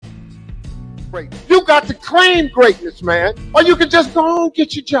greatness. You got to claim greatness, man. Or you can just go on,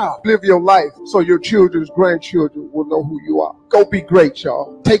 get your job. Live your life so your children's grandchildren will know who you are. Go be great,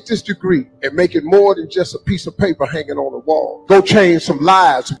 y'all. Take this degree and make it more than just a piece of paper hanging on the wall. Go change some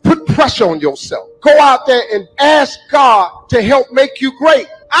lives. Put pressure on yourself. Go out there and ask God to help make you great.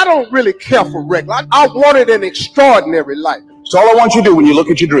 I don't really care for regular. I wanted an extraordinary life. So all I want you to do when you look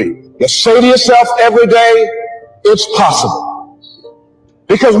at your dream, just say to yourself every day, it's possible.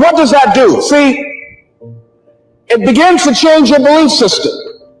 Because what does that do? See, it begins to change your belief system.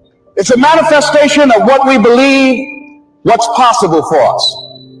 It's a manifestation of what we believe, what's possible for us.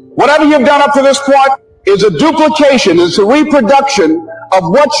 Whatever you've done up to this point is a duplication, it's a reproduction of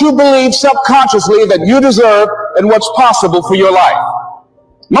what you believe subconsciously that you deserve and what's possible for your life.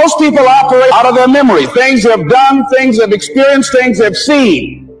 Most people operate out of their memory, things they've done, things they've experienced, things they've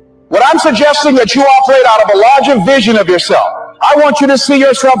seen. What I'm suggesting that you operate out of a larger vision of yourself. I want you to see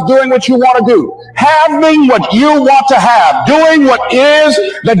yourself doing what you want to do, having what you want to have, doing what is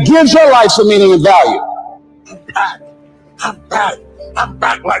that gives your life some meaning and value. I'm back. I'm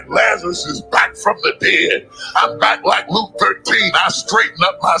back like Lazarus is back from the dead. I'm back like Luke 13. I straightened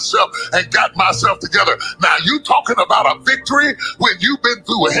up myself and got myself together. Now you talking about a victory when you've been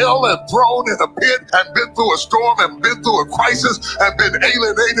through hell and thrown in a pit and been through a storm and been through a crisis and been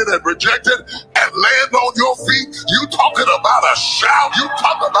alienated and rejected and land on your feet. You talking about a shout. You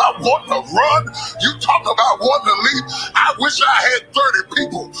talk about wanting to run. You talk about wanting to leave. I wish I had 30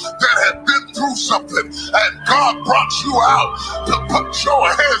 people that had been through something and God brought you out to put your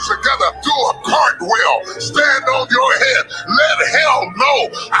hands together, do a cartwheel, stand on your head, let hell know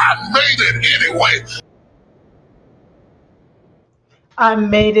I made it anyway. I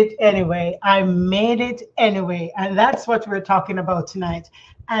made it anyway. I made it anyway. And that's what we're talking about tonight.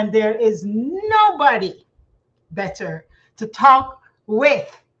 And there is nobody better to talk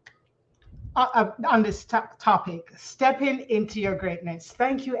with on this topic, stepping into your greatness.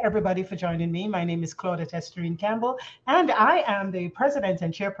 Thank you, everybody, for joining me. My name is Claudette Esterine Campbell, and I am the president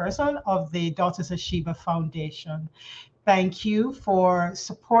and chairperson of the Daughters of Sheba Foundation. Thank you for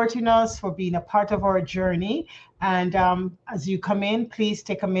supporting us, for being a part of our journey. And as you come in, please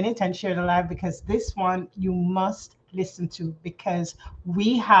take a minute and share the live, because this one you must listen to, because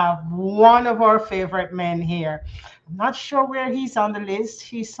we have one of our favorite men here. I'm not sure where he's on the list.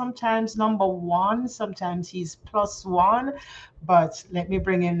 He's sometimes number one, sometimes he's +1, but let me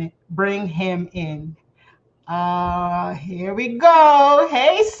bring him in. Here we go.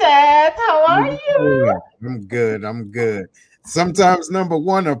 Hey, Seth, how are you? I'm good. Sometimes number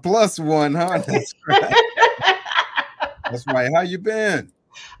one or +1, huh? That's right. That's right. How you been?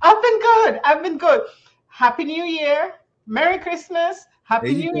 I've been good. Happy New Year. Merry Christmas.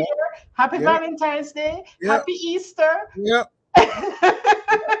 Happy New Year. Happy Valentine's Day. Happy Easter. Yep.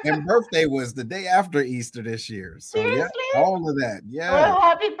 And birthday was the day after Easter this year. So seriously? Yeah, all of that. Yeah. Well,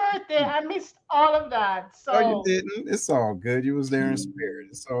 happy birthday. I missed all of that. So you didn't. It's all good. You was there in spirit.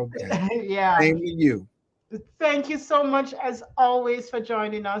 It's all good. Yeah. Same to you. Thank you so much, as always, for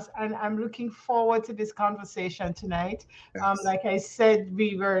joining us. And I'm looking forward to this conversation tonight. Yes. Like I said,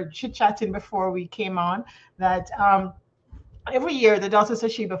 we were chit-chatting before we came on that every year, the Daughters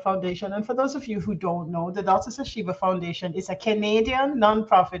of Sheba Foundation, and for those of you who don't know, the Daughters of Sheba Foundation is a Canadian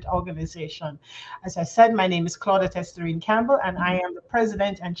nonprofit organization. As I said, my name is Claudette Esterine Campbell, and I am the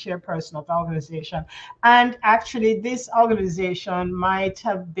president and chairperson of the organization. And actually, this organization might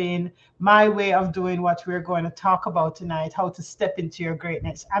have been my way of doing what we're going to talk about tonight, how to step into your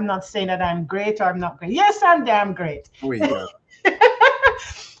greatness. I'm not saying that I'm great or I'm not great. Yes, I'm damn great.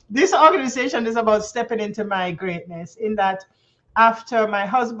 This organization is about stepping into my greatness, in that after my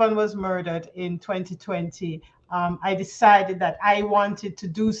husband was murdered in 2020, I decided that I wanted to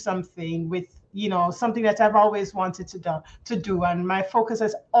do something with, something that I've always wanted to do. And my focus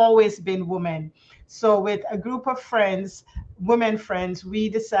has always been women. So with a group of friends, women friends, we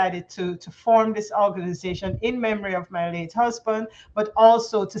decided to form this organization in memory of my late husband, but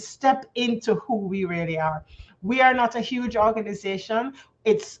also to step into who we really are. We are not a huge organization.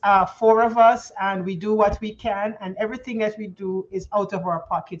 It's 4 of us, and we do what we can, and everything that we do is out of our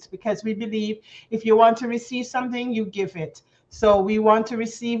pockets, because we believe if you want to receive something, you give it. So we want to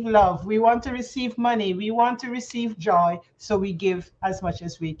receive love, we want to receive money, we want to receive joy, so we give as much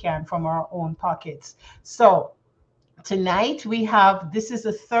as we can from our own pockets. So tonight we have, this is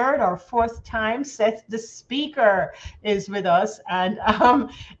the 3rd or 4th time Seth the speaker is with us, and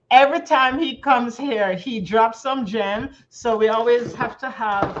every time he comes here he drops some gem, so we always have to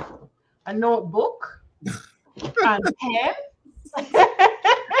have a notebook and pen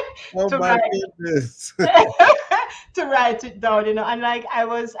oh my goodness. to write it down, and like I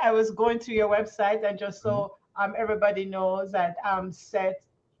was going through your website, and just so everybody knows that Seth,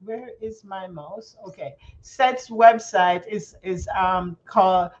 where is my mouse? Okay. Seth's website is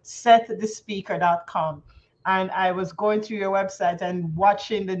called seththespeaker.com. And I was going through your website and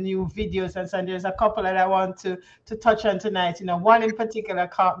watching the new videos, and so there's a couple that I want to touch on tonight. One in particular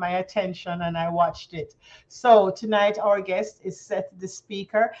caught my attention, and I watched it. So tonight our guest is Seth the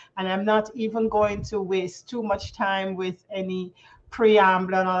Speaker, and I'm not even going to waste too much time with any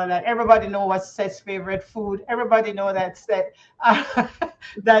preamble and all of that. Everybody know what's Seth's favorite food. Everybody know that Seth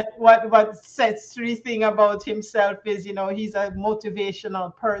that what Seth's three thing about himself is, he's a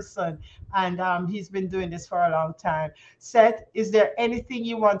motivational person, and he's been doing this for a long time. Seth, is there anything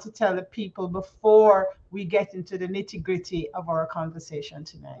you want to tell the people before we get into the nitty-gritty of our conversation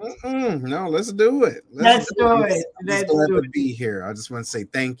tonight? No, let's do it. Let's do it. Let's glad to be here. I just want to say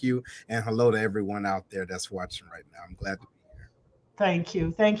thank you and hello to everyone out there that's watching right now. I'm glad to be here. Thank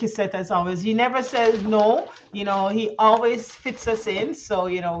you, Seth. As always, he never says no. He always fits us in. So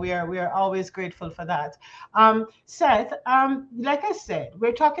we are always grateful for that. Seth, like I said,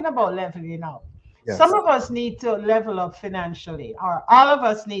 we're talking about leveling up. Yes. Some of us need to level up financially, or all of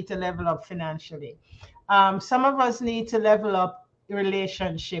us need to level up financially. Some of us need to level up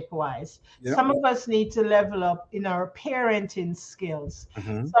relationship wise. Yep. Some of us need to level up in our parenting skills.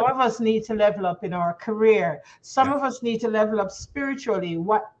 Some of us need to level up in our career. Some of us need to level up spiritually.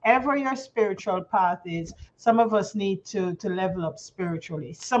 Whatever your spiritual path is, some of us need to level up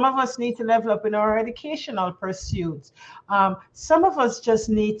spiritually. Some of us need to level up in our educational pursuits. Some of us just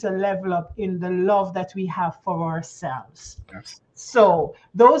need to level up in the love that we have for ourselves. Yes. So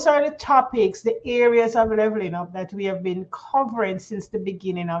those are the topics, the areas of leveling up that we have been covering since the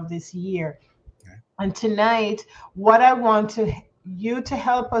beginning of this year. Okay. And tonight, what I want you to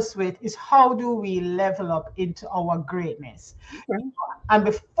help us with is, how do we level up into our greatness? Okay. And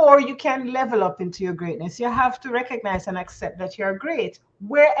before you can level up into your greatness, you have to recognize and accept that you're great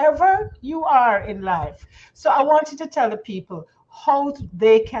wherever you are in life. So I want you to tell the people how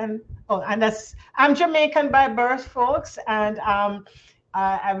they can. I'm Jamaican by birth, folks, and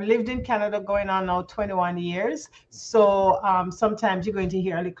I've lived in Canada going on now 21 years. So sometimes you're going to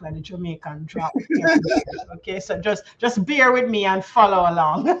hear a little of the Jamaican drop. Okay, so just bear with me and follow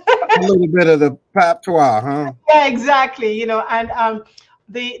along. A little bit of the patois, huh? Yeah, exactly. And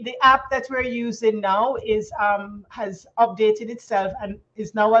the app that we're using now has updated itself and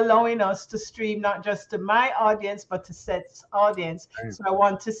is now allowing us to stream not just to my audience but to Seth's audience. Right. So I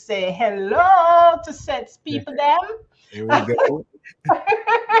want to say hello to Seth's people then. Here we go.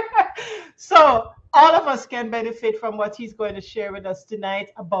 So all of us can benefit from what he's going to share with us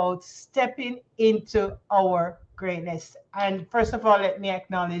tonight about stepping into our greatness. And first of all, let me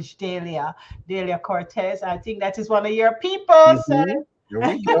acknowledge Delia Cortez. I think that is one of your people, Seth. Here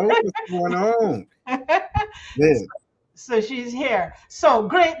we go. What's going on? Yeah. So she's here. So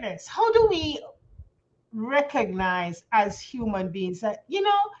greatness. How do we recognize as human beings that,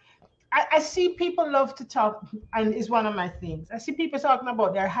 I see people love to talk, and it's one of my things. I see people talking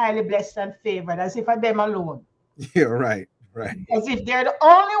about they're highly blessed and favored as if are them alone. Yeah, right. As if they're the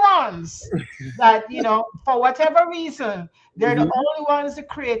only ones that, for whatever reason, they're the only ones the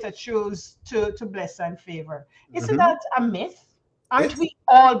Creator chose to bless and favor. Isn't that a myth? Aren't we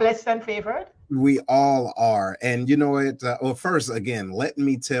all blessed and favored? We all are. And you know what? Well, first, again, let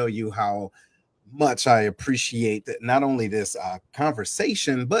me tell you how much I appreciate that not only this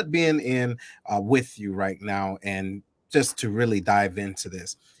conversation, but being in with you right now and just to really dive into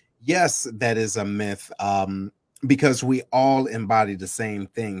this. Yes, that is a myth because we all embody the same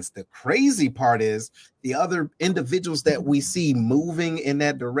things. The crazy part is the other individuals that we see moving in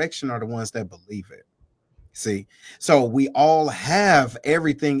that direction are the ones that believe it. See, so we all have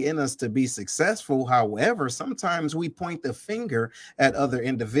everything in us to be successful. However, sometimes we point the finger at other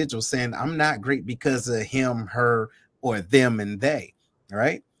individuals saying, I'm not great because of him, her, or them and they,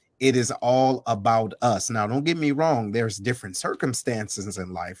 right? It is all about us. Now, don't get me wrong. There's different circumstances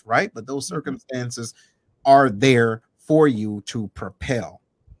in life, right? But those circumstances are there for you to propel.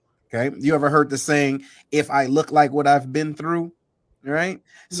 Okay. You ever heard the saying, if I look like what I've been through? Right.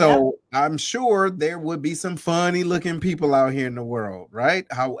 So I'm sure there would be some funny looking people out here in the world. Right.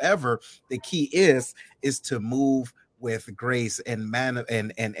 However, the key is to move with grace and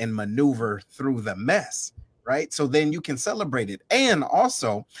maneuver through the mess. Right. So then you can celebrate it. And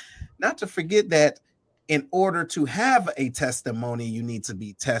also not to forget that in order to have a testimony, you need to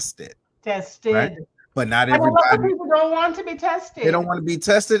be tested. Right? But not everybody. People don't want to be tested. They don't want to be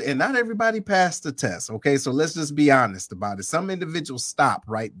tested, and not everybody passed the test. Okay, so let's just be honest about it. Some individuals stop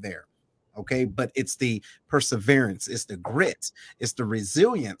right there. Okay, but it's the perseverance, it's the grit, it's the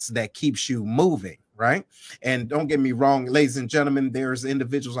resilience that keeps you moving, right? And don't get me wrong, ladies and gentlemen, there's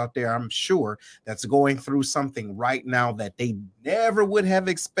individuals out there, I'm sure, that's going through something right now that they never would have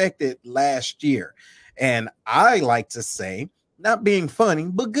expected last year. And I like to say, not being funny,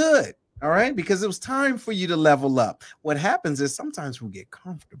 but good. All right, because it was time for you to level up. What happens is sometimes we get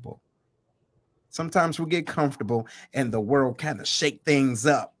comfortable. Sometimes we get comfortable and the world kind of shake things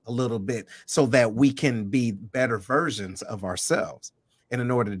up a little bit so that we can be better versions of ourselves. And in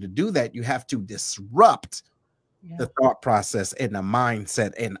order to do that, you have to disrupt the thought process and the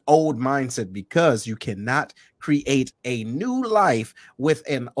mindset, an old mindset, because you cannot create a new life with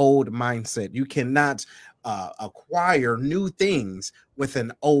an old mindset. You cannot acquire new things with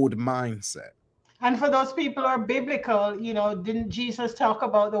an old mindset. And for those people who are biblical, you know, didn't Jesus talk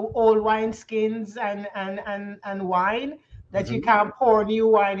about the old wine skins and wine, that you can't pour new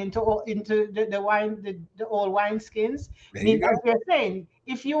wine into the wine, the old wine skins? There Means, you go. as you're saying,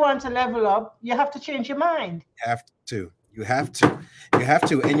 if you want to level up, you have to change your mind. Have to. You have to. You have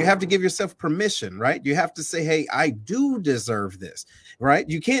to. And you have to give yourself permission, right? You have to say, hey, I do deserve this, right?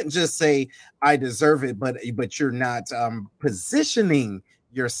 You can't just say, I deserve it, but you're not positioning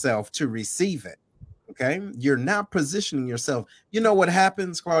yourself to receive it. Okay. You're not positioning yourself. You know what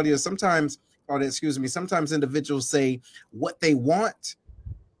happens, Claudia? Sometimes, Claudia, excuse me, sometimes individuals say what they want,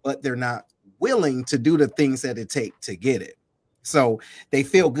 but they're not willing to do the things that it takes to get it. So they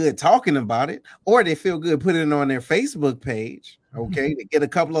feel good talking about it, or they feel good putting it on their Facebook page, okay, to get a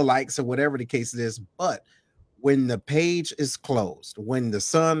couple of likes or whatever the case is. But when the page is closed, when the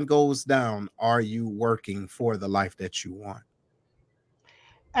sun goes down, are you working for the life that you want?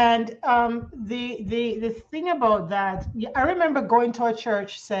 And the thing about that, I remember going to a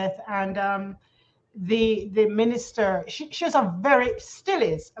church, Seth, and the minister, she was still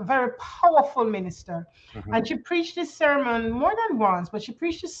is a very powerful minister. And she preached this sermon more than once, but she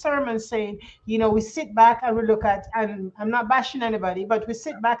preached this sermon saying, you know, we sit back and we look at, and I'm not bashing anybody, but we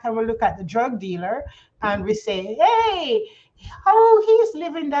sit back and we look at the drug dealer and we say, hey, how he's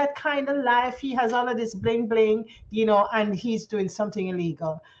living that kind of life. He has all of this bling bling, you know, and he's doing something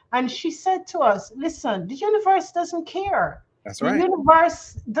illegal. And she said to us, listen, the universe doesn't care. That's The right.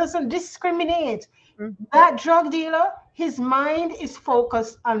 universe doesn't discriminate. That drug dealer, his mind is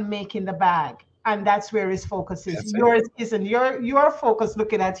focused on making the bag. And that's where his focus is. That's it. Yours isn't. Your focus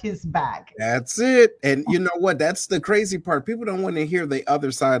looking at his bag. That's it. And you know what? That's the crazy part. People don't want to hear the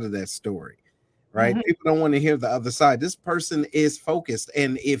other side of that story, right? People don't want to hear the other side. This person is focused.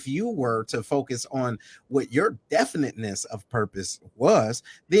 And if you were to focus on what your definiteness of purpose was,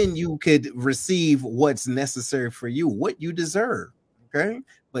 then you could receive what's necessary for you, what you deserve. Okay.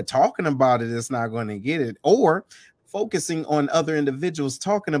 But talking about it is not going to get it, or focusing on other individuals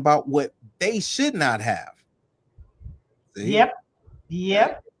talking about what they should not have. See?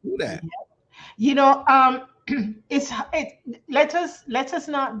 Yep. Do that. You know, let us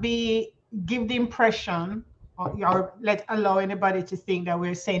not give the impression or let allow anybody to think that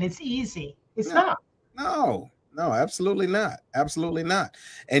we're saying it's easy. It's not. No, absolutely not. Absolutely not.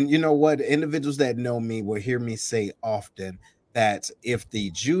 And you know what? Individuals that know me will hear me say often that if the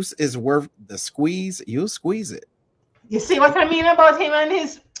juice is worth the squeeze, you'll squeeze it. You see what I mean about him and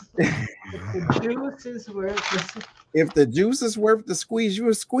his the juice is worth if the juice is worth the squeeze, you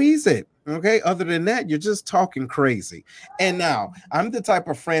will squeeze it. Okay. Other than that, you're just talking crazy. And now I'm the type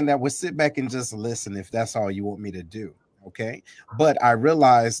of friend that would sit back and just listen if that's all you want me to do. Okay. But I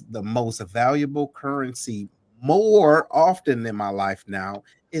realize the most valuable currency more often in my life now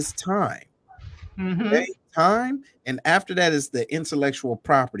is time. Okay? Time. And after that is the intellectual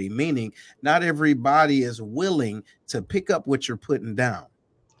property, meaning not everybody is willing to pick up what you're putting down.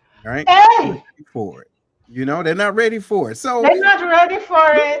 All right. Hey! For it. You know, they're not ready for it. So they're not ready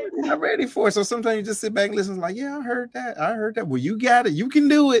for it. They're not ready for it. So sometimes you just sit back and listen, like, yeah, I heard that. Well, you got it. You can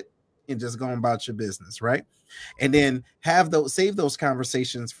do it. And just go about your business, right? And then save those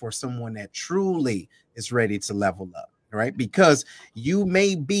conversations for someone that truly is ready to level up, right? Because you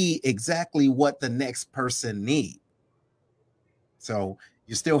may be exactly what the next person needs. So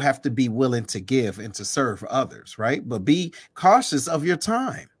you still have to be willing to give and to serve others, right? But be cautious of your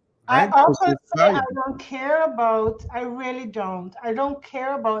time. Right? I also say I don't care about, I really don't. I don't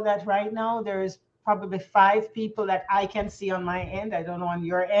care about that right now. There's probably 5 people that I can see on my end. I don't know on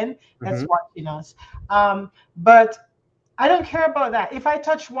your end that's watching us. But I don't care about that. If I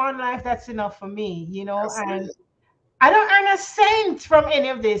touch one life, that's enough for me, you know, and I don't earn a cent from any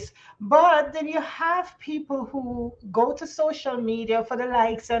of this. But then you have people who go to social media for the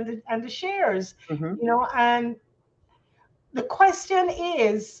likes and the shares, you know, and the question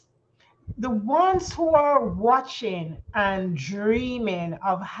is, the ones who are watching and dreaming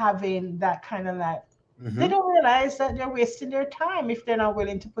of having that kind of life, they Mhm. don't realize that they're wasting their time if they're not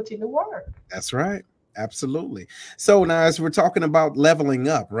willing to put in the work. That's right. Absolutely. So now, as we're talking about leveling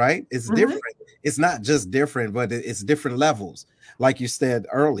up, right? It's Mhm. different. It's not just different, but it's different levels, like you said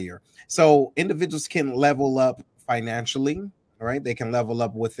earlier. So individuals can level up financially, right? They can level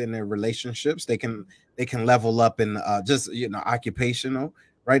up within their relationships. They can level up in just occupational,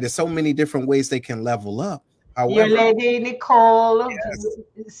 right? There's so many different ways they can level up. Your However, lady Nicole yes,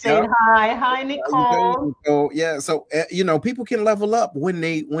 saying yep. hi. Hi, How you Nicole. doing? So yeah, so people can level up when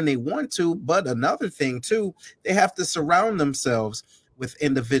they want to, but another thing too, they have to surround themselves with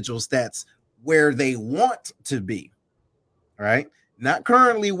individuals that's where they want to be, right? Not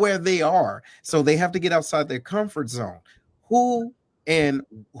currently where they are. So they have to get outside their comfort zone. Who and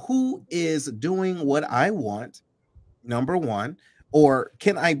who is doing what I want? Number one, or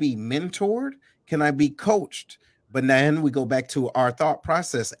can I be mentored? Can I be coached? But then we go back to our thought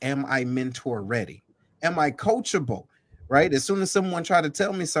process. Am I mentor ready? Am I coachable? Right? As soon as someone try to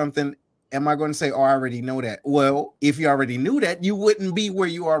tell me something, am I going to say, oh, I already know that? Well, if you already knew that, you wouldn't be where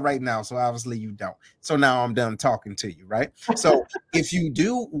you are right now. So obviously you don't. So now I'm done talking to you, right? So if you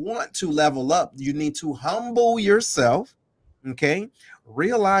do want to level up, you need to humble yourself, okay?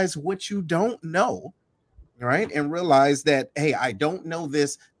 Realize what you don't know, right? And realize that, hey, I don't know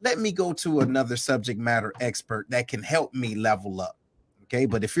this. Let me go to another subject matter expert that can help me level up. Okay.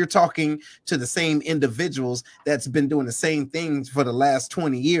 But if you're talking to the same individuals that's been doing the same things for the last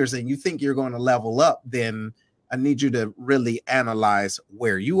 20 years and you think you're going to level up, then I need you to really analyze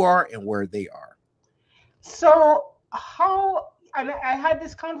where you are and where they are. So how, and I had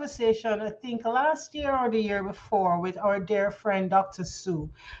this conversation, I think last year or the year before, with our dear friend Dr. Sue.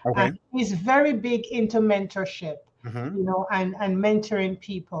 And Okay. he's very big into mentorship, Mm-hmm. and mentoring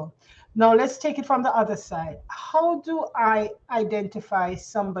people. Now let's take it from the other side. How do I identify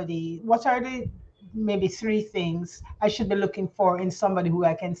somebody? What are the maybe three things I should be looking for in somebody who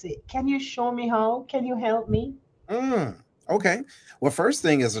I can say, can you show me how? Can you help me? Okay. Well, first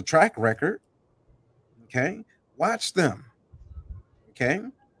thing is a track record. Okay. Watch them. Okay.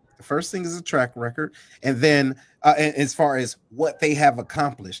 The first thing is a track record. And then as far as what they have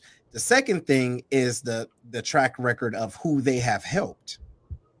accomplished, the second thing is the track record of who they have helped.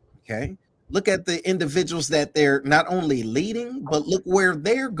 Okay. Look at the individuals that they're not only leading, but look where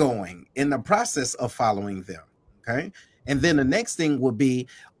they're going in the process of following them. Okay. And then the next thing would be,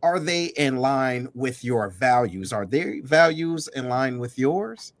 are they in line with your values? Are their values in line with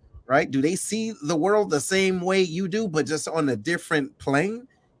yours? Right? Do they see the world the same way you do, but just on a different plane?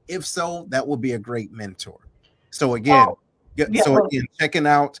 If so, that would be a great mentor. So again, Oh, yeah. checking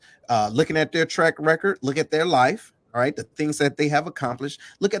out, looking at their track record, look at their life, all right, the things that they have accomplished,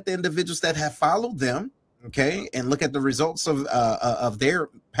 look at the individuals that have followed them, okay, and look at the results of their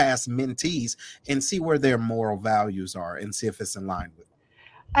past mentees and see where their moral values are and see if it's in line with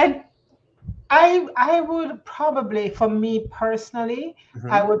And I would probably, for me personally,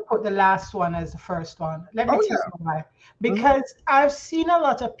 them. I would put the last one as the first one. Let me Oh tell yeah. you why. Mhm. Because I've seen a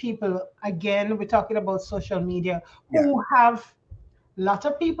lot of people, again, we're talking about social media, Yeah. who have a lot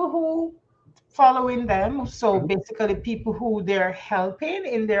of people who following them. So Mhm. basically people who they're helping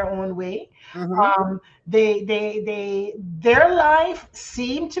in their own way. Mhm. Their life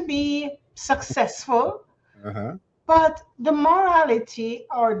seemed to be successful, Uh-huh. but the morality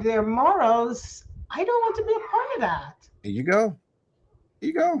or their morals, I don't want to be a part of that. There you go. There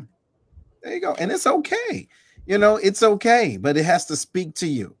you go. There you go. And it's okay. It's okay, but it has to speak to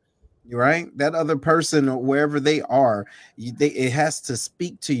you. Right? That other person or wherever they are, it has to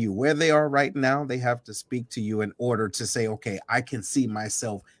speak to you. Where they are right now, they have to speak to you in order to say, okay, I can see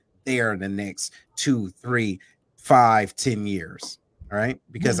myself there in the next 2, 3, 5, 10 years. All right.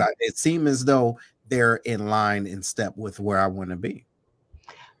 Because it seems as though they're in line in step with where I want to be.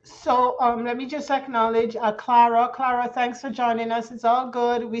 So let me just acknowledge Clara. Clara, thanks for joining us. It's all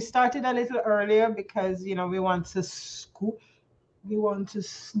good. We started a little earlier because we want to scoop. We want to.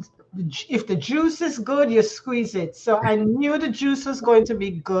 If the juice is good, you squeeze it. So I knew the juice was going to be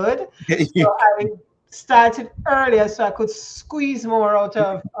good. So I started earlier so I could squeeze more out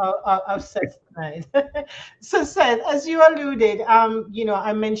of Seth tonight. So Seth, as you alluded,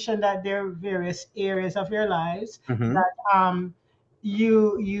 I mentioned that there are various areas of your lives Mhm. that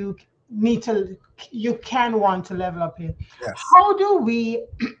you need to you can want to level up in. Yes. How do we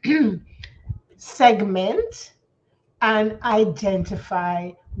segment and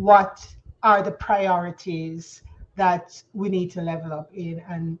identify what are the priorities that we need to level up in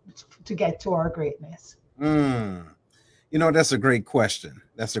and to get to our greatness? Mm. You know, that's a great question.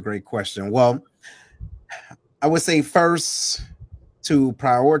 That's a great question. Well, I would say first to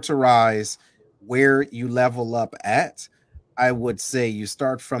prioritize where you level up at, I would say you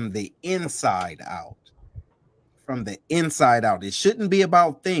start from the inside out. From the inside out. It shouldn't be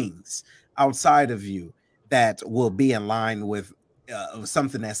about things outside of you that will be in line with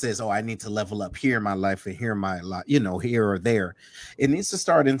something that says, oh, I need to level up here in my life and here in my life, you know, here or there. It needs to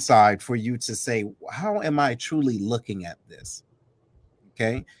start inside for you to say, how am I truly looking at this?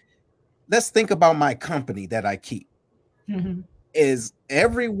 Okay. Let's think about my company that I keep. Mhm. Is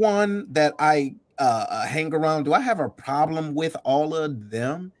everyone that I hang around, do I have a problem with all of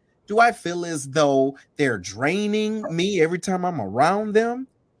them? Do I feel as though they're draining me every time I'm around them?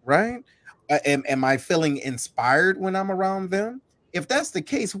 Right? Am I feeling inspired when I'm around them? If that's the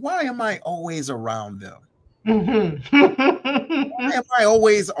case, why am I always around them? Mhm. Why am I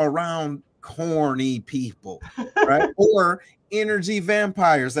always around corny people? Right? Or energy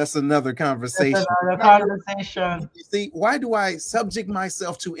vampires. That's another That's conversation. another conversation. You see, why do I subject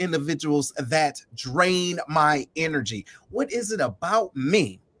myself to individuals that drain my energy? What is it about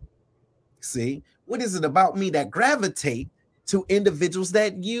me? See, what is it about me that gravitate to individuals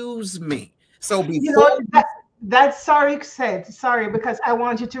that use me? So You know, before, that's sorry, because I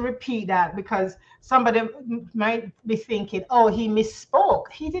want you to repeat that because somebody might be thinking, oh, he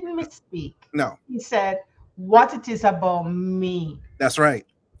misspoke. He didn't misspeak. no, He said, what it is about me. that's right.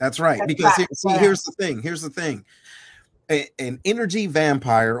 That's right. That's Because right. see, Yeah. here's the thing. Here's the thing. An energy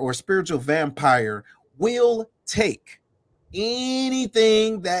vampire or spiritual vampire will take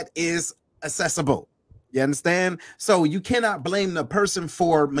anything that is accessible. You understand? So you cannot blame the person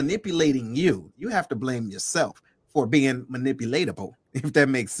for manipulating you. You have to blame yourself for being manipulatable, if that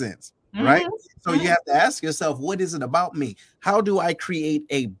makes sense. Right? Mhm. So you have to ask yourself, what is it about me? How do I create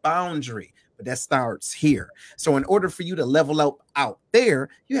a boundary? But that starts here. So in order for you to level up out there,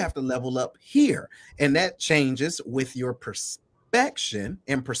 you have to level up here. And that changes with your perspective,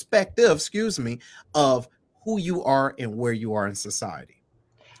 excuse me, of who you are and where you are in society,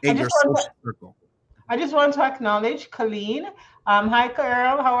 I in just your want social circle. I just want to acknowledge Colleen. Hi,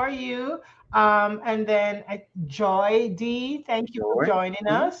 Carol. How are you? And then Joy D, thank you for Joy. joining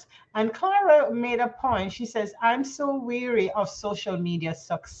us. And Clara made a point. She says, I'm so weary of social media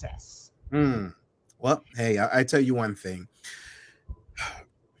success. Mm. Well, hey, I tell you one thing.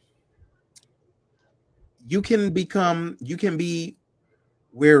 You can be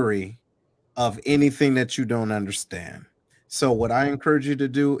weary of anything that you don't understand. So what I encourage you to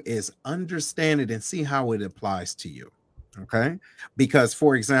do is understand it and see how it applies to you. Okay? Because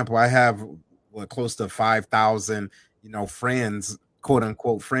for example, I have close to 5,000, friends, quote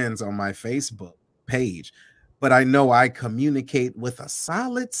unquote friends on my Facebook page, but I know I communicate with a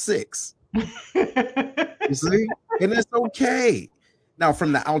solid 6. You see? And it's okay. Now,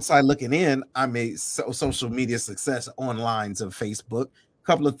 from the outside looking in, I'm a social media success on lines of Facebook. A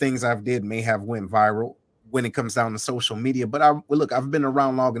couple of things I've did may have went viral when it comes down to social media, but I've been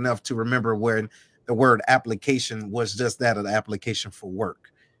around long enough to remember where the word application was just that, an application for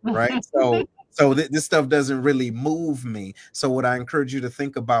work, right? So this stuff doesn't really move me. So what I encourage you to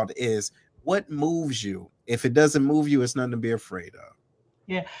think about is what moves you. If it doesn't move you, it's nothing to be afraid of.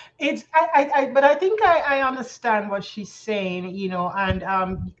 Yeah, but I think I understand what she's saying, and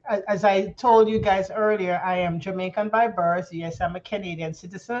as I told you guys earlier, I am Jamaican by birth. Yes, I'm a Canadian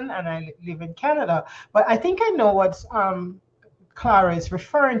citizen and I live in Canada. But I think I know what Clara is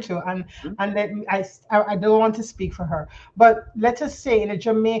referring to, and I don't want to speak for her, but let us say in the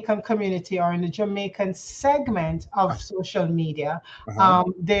Jamaican community or in the Jamaican segment of social media,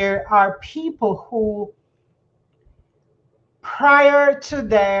 there are people who, prior to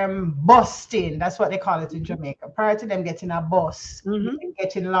them busting, that's what they call it in Jamaica, prior to them getting a bust, and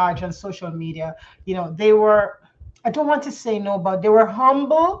getting large on social media, they were, I don't want to say no, but they were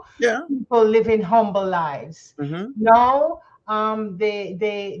humble. Yeah. People living humble lives. Now,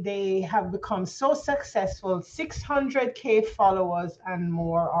 they have become so successful, 600K followers and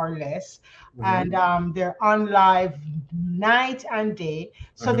more or less, and they're on live night and day.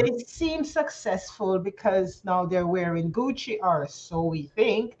 So they seem successful because now they're wearing Gucci, or so we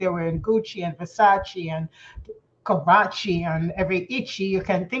think. They're wearing Gucci and Versace and Kavachi and every itchy you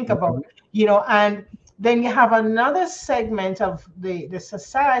can think about, and then you have another segment of the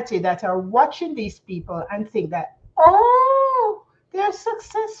society that are watching these people and think that, oh, they're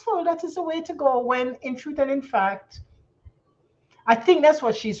successful. That is the way to go. When in truth and in fact, I think that's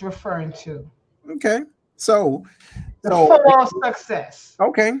what she's referring to. Okay. So false success.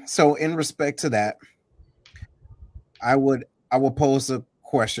 Okay. So in respect to that, I will pose a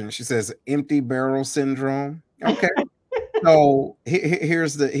question. She says empty barrel syndrome. Okay. So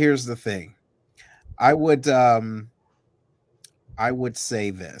here's the thing. I would say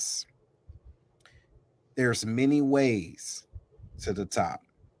this. There's many ways to the top.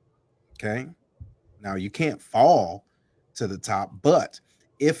 Okay. Now you can't fall to the top, but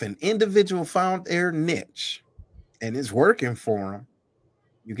if an individual found their niche and it's working for them,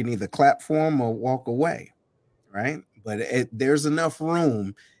 you can either clap for them or walk away, right? But there's enough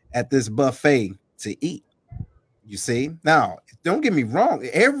room at this buffet to eat. You see? Now, don't get me wrong.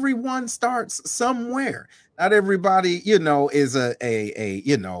 Everyone starts somewhere. Not everybody, is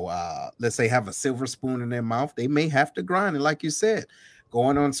let's say have a silver spoon in their mouth. They may have to grind. And like you said,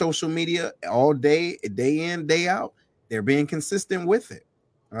 going on social media all day in, day out, they're being consistent with it.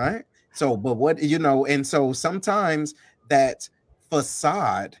 All right. So, but and so sometimes that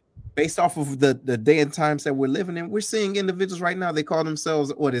facade, based off of the day and times that we're living in, we're seeing individuals right now, they call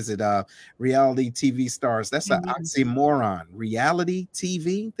themselves, reality TV stars. That's an oxymoron. Reality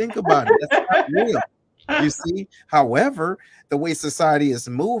TV, think about it. That's not real. You see? However, the way society is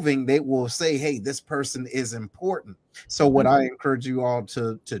moving, they will say, hey, this person is important. So what I encourage you all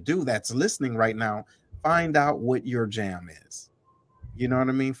to do that's listening right now, find out what your jam is. You know what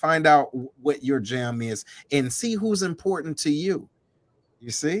I mean? Find out what your jam is and see who's important to you.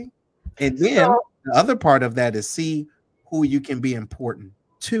 You see? And then the other part of that is see who you can be important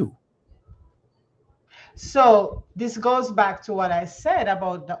to. So this goes back to what I said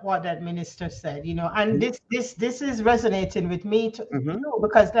about what that minister said, and this is resonating with me too,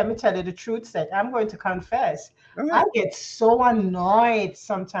 because let me tell you the truth. Said I'm going to confess, I get so annoyed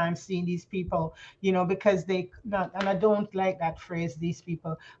sometimes seeing these people, because and I don't like that phrase, these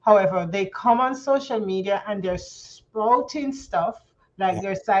people. However, they come on social media and they're sprouting stuff like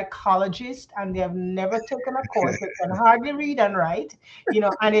they're psychologists and they have never taken a course. They can hardly read and write,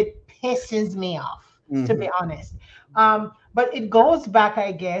 and it pisses me off. To be honest. But it goes back,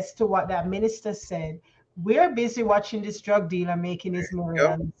 I guess, to what that minister said. We're busy watching this drug dealer making his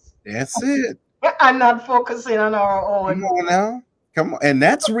millions. That's it. And not focusing on our own. Come on now. Come on. And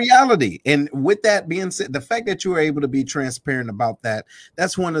that's reality. And with that being said, the fact that you were able to be transparent about that,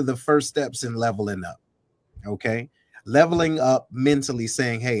 that's one of the first steps in leveling up. Okay. Leveling up mentally,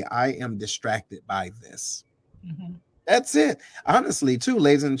 saying, hey, I am distracted by this. That's it. Honestly, too,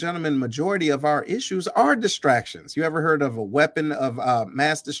 ladies and gentlemen, majority of our issues are distractions. You ever heard of a weapon of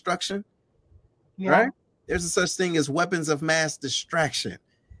mass destruction? Right? There's a such thing as weapons of mass distraction.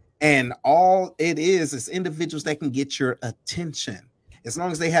 And all it is individuals that can get your attention. As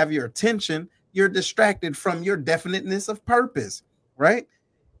long as they have your attention, you're distracted from your definiteness of purpose, right?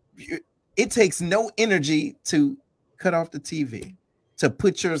 It takes no energy to cut off the TV, to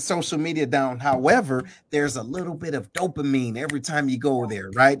put your social media down. However, there's a little bit of dopamine every time you go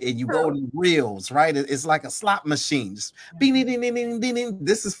there, right? And you go to reels, right? It's like a slot machine. Just ding, ding, ding, ding, ding, ding.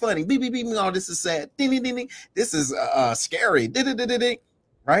 This is funny. Beep, beep, beep. Oh, this is sad. Ding, ding, ding, ding. This is scary. Ding, ding, ding, ding, ding.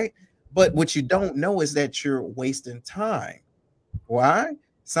 Right? But what you don't know is that you're wasting time. Why?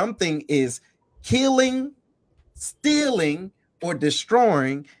 Something is killing, stealing, or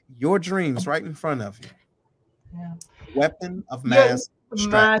destroying your dreams right in front of you. Yeah. Weapon of mass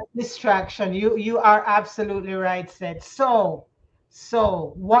distraction. You are absolutely right, Seth.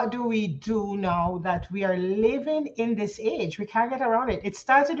 So what do we do now that we are living in this age? We can't get around it. It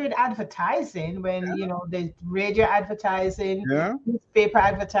started with advertising when the radio advertising, newspaper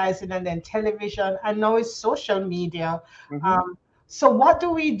advertising, and then television, and now it's social media. So what do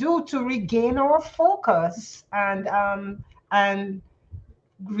we do to regain our focus and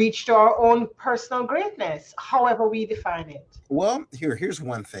reach to our own personal greatness, however we define it? Well, here's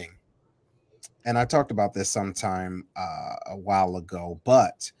one thing, and I talked about this sometime a while ago,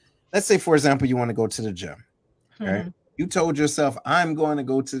 but let's say, for example, you want to go to the gym. Okay. You told yourself, I'm going to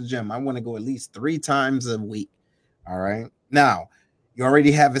go to the gym. I want to go at least 3 times a week. All right. Now, you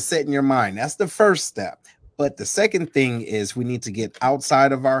already have it set in your mind. That's the first step. But the second thing is we need to get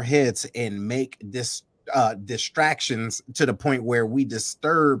outside of our heads and make this distractions to the point where we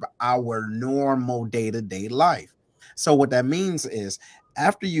disturb our normal day-to-day life. So what that means is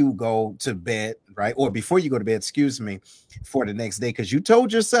after you go to bed, right, or before you go to bed, excuse me, for the next day, because you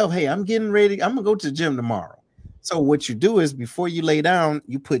told yourself, hey, I'm getting ready, I'm gonna go to the gym tomorrow. So what you do is before you lay down,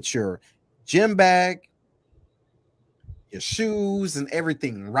 you put your gym bag, your shoes, and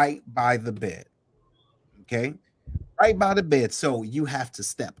everything right by the bed. Okay, right by the bed. So you have to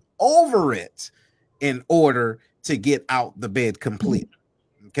step over it in order to get out the bed completely.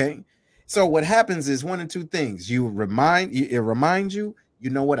 Okay. So what happens is one of 2 things. It reminds you, you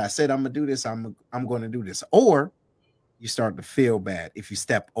know what, I said I'm gonna do this, I'm going to do this. Or you start to feel bad if you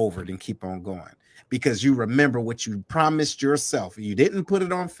step over it and keep on going. because you remember what you promised yourself. You didn't put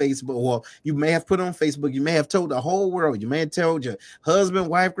it on Facebook. Well, you may have put it on Facebook. You may have told the whole world. You may have told your husband,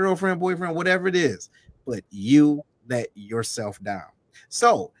 wife, girlfriend, boyfriend, whatever it is, but you let yourself down.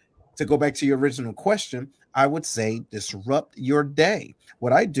 So to go back to your original question, I would say disrupt your day.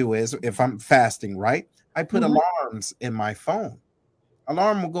 What I do is if I'm fasting, right, I put alarms in my phone.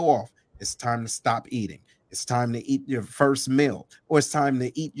 Alarm will go off. It's time to stop eating. It's time to eat your first meal, or it's time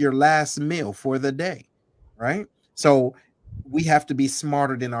to eat your last meal for the day, right? So we have to be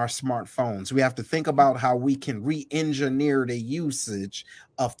smarter than our smartphones. We have to think about how we can re-engineer the usage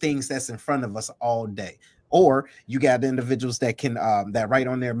of things that's in front of us all day. Or you got individuals that can that write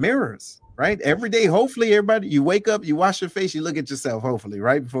on their mirrors, right? Every day, hopefully, everybody, you wake up, you wash your face, you look at yourself, hopefully,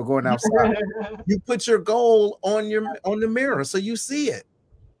 right? Before going outside. You put your goal on the mirror so you see it.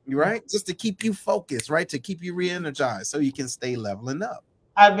 Right, just to keep you focused, right, to keep you re-energized so you can stay leveling up.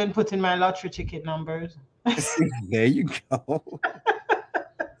 I've been putting my lottery ticket numbers. There you go.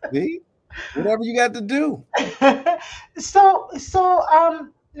 See, whatever you got to do. So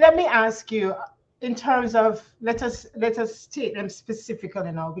let me ask you, in terms of, let us state them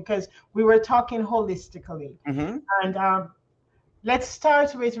specifically now, because we were talking holistically. And let's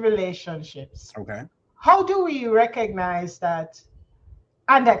start with relationships. Okay. How do we recognize that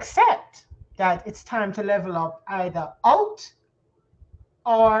and accept that it's time to level up, either out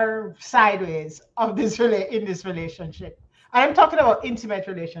or sideways of this in this relationship? I'm talking about intimate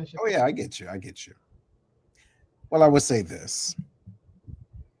relationships. Oh yeah, I get you. Well, I would say this.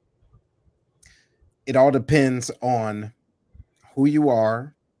 It all depends on who you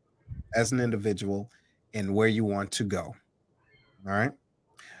are as an individual and where you want to go. All right.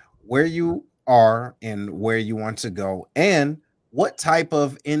 Where you are and where you want to go, and what type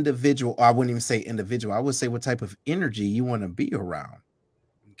of individual, I wouldn't even say individual, I would say what type of energy you want to be around.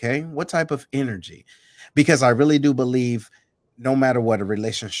 Okay. What type of energy? Because I really do believe no matter what, a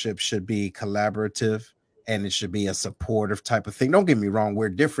relationship should be collaborative and it should be a supportive type of thing. Don't get me wrong. We're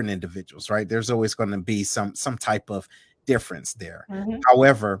different individuals, right? There's always going to be some type of difference there.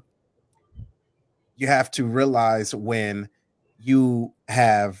 However, you have to realize when you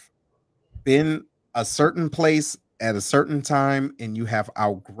have been a certain place at a certain time and you have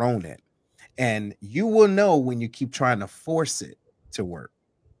outgrown it, and you will know when you keep trying to force it to work.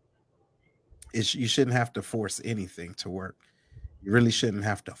 You shouldn't have to force anything to work. You really shouldn't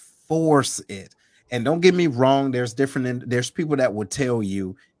have to force it. And don't get me wrong, there's people that will tell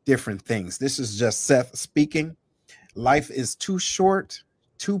you different things. This is just Seth speaking. Life is too short,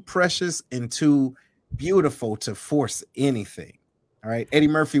 too precious, and too beautiful to force anything. All right. Eddie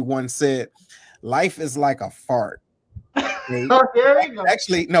Murphy once said, life is like a fart.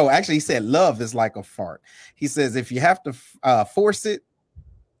 Actually, he said love is like a fart. He says if you have to force it,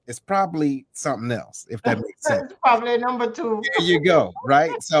 it's probably something else, if that makes sense. Probably number two. There you go.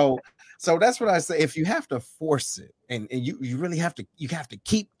 Right. So that's what I say. If you have to force it, and you really have to,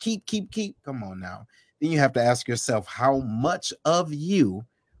 keep, come on now. Then you have to ask yourself, how much of you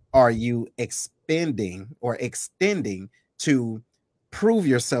are you expending or extending to prove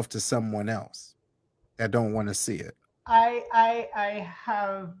yourself to someone else that don't want to see it? I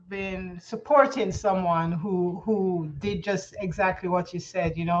have been supporting someone who did just exactly what you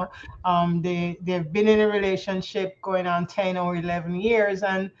said. You know, they've been in a relationship going on 10 or 11 years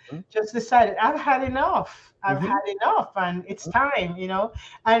and just decided, I've had enough. I've had enough, and it's time. You know,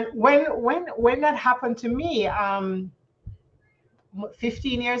 and when that happened to me,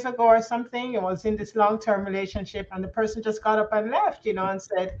 15 years ago or something, I was in this long-term relationship, and the person just got up and left. You know, and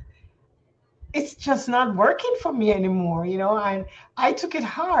said, it's just not working for me anymore, you know, and I took it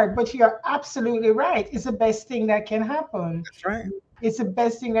hard, but you're absolutely right. It's the best thing that can happen. That's right. It's the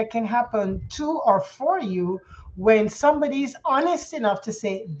best thing that can happen to or for you when somebody's honest enough to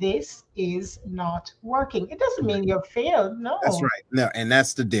say, this is not working. It doesn't mean you've failed. No. That's right. No, and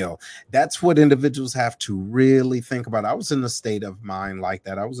that's the deal. That's what individuals have to really think about. I was in a state of mind like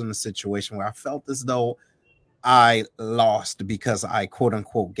that. I was in a situation where I felt as though I lost because I quote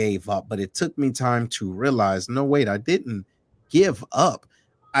unquote gave up, but it took me time to realize, no, wait, I didn't give up.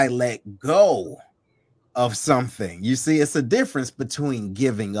 I let go of something. You see, it's a difference between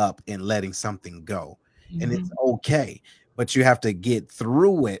giving up and letting something go. And it's okay, but you have to get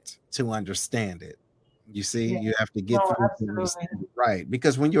through it to understand it. You see, you have to get through to understand it, right?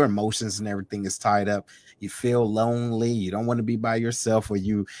 Because when your emotions and everything is tied up, you feel lonely, you don't want to be by yourself, or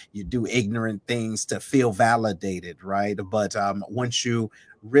you do ignorant things to feel validated, right? But once you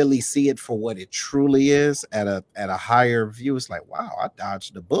really see it for what it truly is at a higher view, it's like, wow, I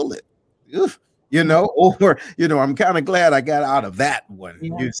dodged a bullet. Oof. You know, or, you know, I'm kind of glad I got out of that one,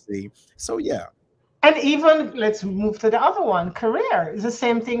 you see. So, yeah, And even let's move to the other one, career. It's the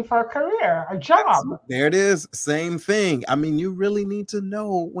same thing for a career, a job. There it is. Same thing. I mean, you really need to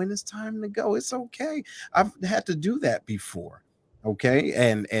know when it's time to go. It's okay. I've had to do that before. Okay.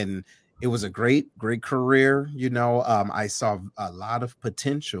 And it was a great career. I saw a lot of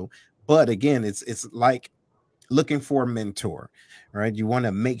potential, but again, it's like looking for a mentor, right? You want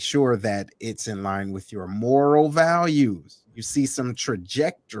to make sure that it's in line with your moral values. You see some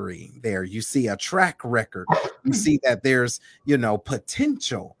trajectory there. You see a track record. You see that there's,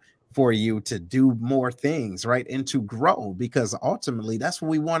 potential for you to do more things, right? And to grow, because ultimately that's what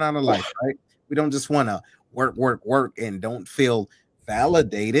we want out of life, right? We don't just want to work and don't feel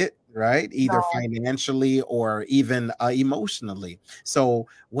validated, right? Either financially or even emotionally. So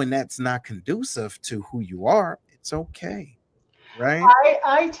when that's not conducive to who you are, it's okay, right?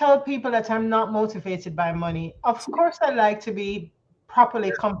 I tell people that I'm not motivated by money. Of course, I like to be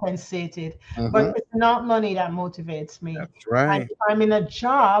properly compensated, but it's not money that motivates me. That's right. And if I'm in a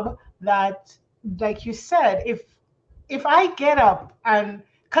job that, like you said, if I get up and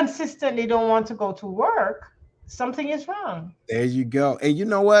consistently don't want to go to work, something is wrong. There you go. And you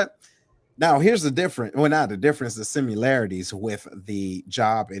know what? Now, here's the difference. Well, not the difference, the similarities with the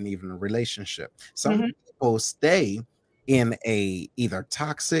job and even a relationship. Some people stay in a either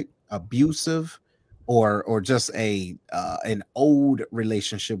toxic, abusive, or just an old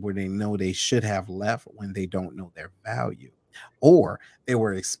relationship where they know they should have left when they don't know their value, or they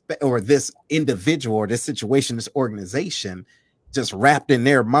were or this individual or this situation, this organization, just wrapped in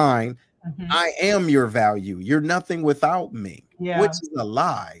their mind. I am your value. You're nothing without me, which is a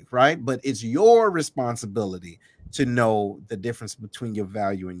lie, right? But it's your responsibility to know the difference between your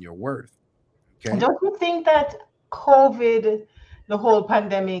value and your worth. Okay. Don't you think that COVID, the whole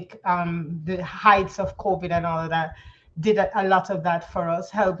pandemic, the heights of COVID and all of that, did a lot of that for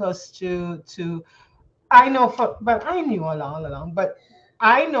us, help us to I know but I knew all along, but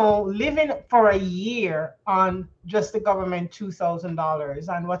I know living for a year on just the government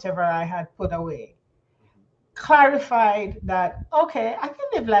 $2,000 and whatever I had put away clarified that, okay, I can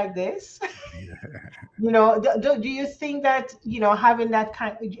live like this. Do you think that, having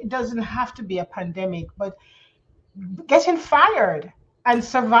that it doesn't have to be a pandemic, but getting fired and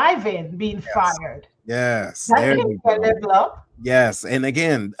surviving being fired. Yes. That can level up. Yes. And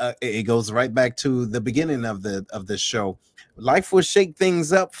again, it goes right back to the beginning of the show. Life will shake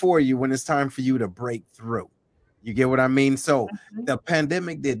things up for you when it's time for you to break through. You get what I mean? So the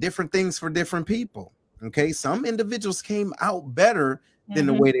pandemic did different things for different people. Okay. Some individuals came out better than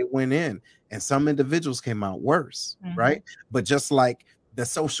the way they went in, and some individuals came out worse. Right. But just like the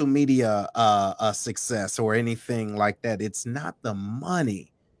social media success or anything like that, it's not the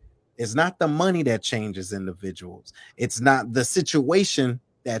money. It's not the money that changes individuals. It's not the situation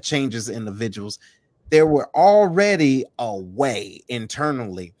that changes individuals. There were already a way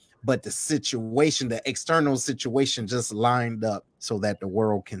internally, but the situation, the external situation just lined up so that the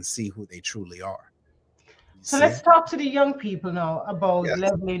world can see who they truly are. So let's talk to the young people now about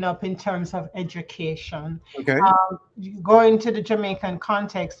leveling up in terms of education. Okay. Going to the Jamaican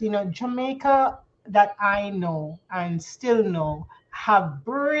context, Jamaica that I know and still know have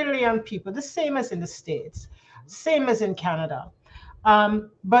brilliant people, the same as in the States, same as in Canada.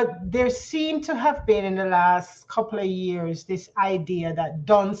 But there seemed to have been in the last couple of years this idea that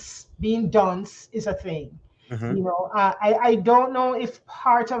being dunce is a thing. I don't know if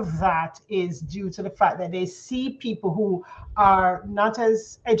part of that is due to the fact that they see people who are not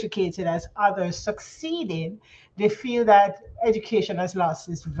as educated as others succeeding. They feel that education has lost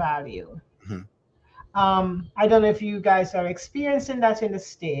its value. I don't know if you guys are experiencing that in the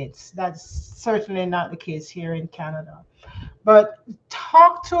States. That's certainly not the case here in Canada. But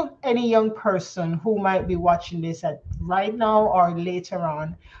talk to any young person who might be watching this right now or later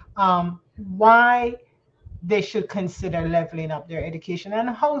on, why they should consider leveling up their education, and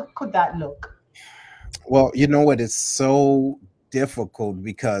how could that look? Well, you know what? It's so difficult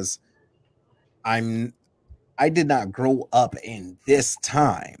because I did not grow up in this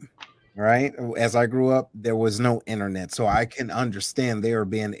time, right? As I grew up, there was no internet, so I can understand they are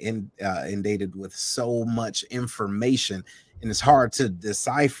being inundated with so much information, and it's hard to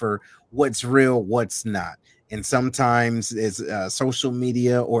decipher what's real, what's not. And sometimes it's social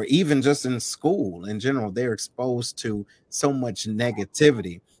media, or even just in school in general, they're exposed to so much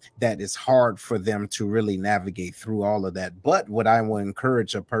negativity that it's hard for them to really navigate through all of that. But what I will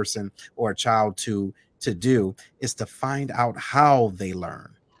encourage a person or a child to do is to find out how they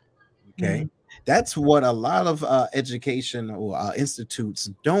learn. Okay. That's what a lot of education or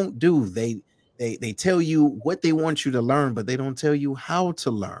institutes don't do. They tell you what they want you to learn, but they don't tell you how to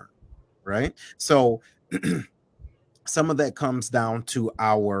learn. right? So some of that comes down to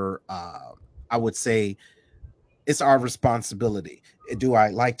our I would say it's our responsibility. Do I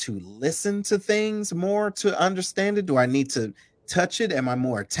like to listen to things more to understand it? Do I need to touch it? Am I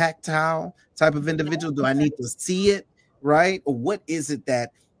more a tactile type of individual? Do I need to see it? Right? Or what is it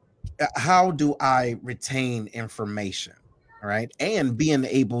that how do I retain information? All right. And being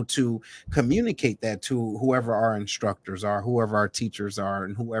able to communicate that to whoever our instructors are, whoever our teachers are,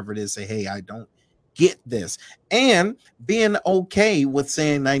 and whoever it is, say, hey, I don't get this. And being okay with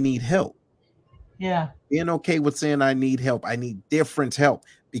saying I need help. Yeah. Being okay with saying I need help. I need different help.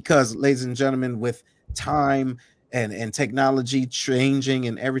 Because, ladies and gentlemen, with time and technology changing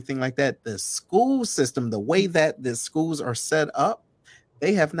and everything like that, the school system, the way that the schools are set up,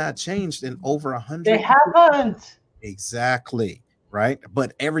 they have not changed in over 100 They years. haven't. Exactly. Right.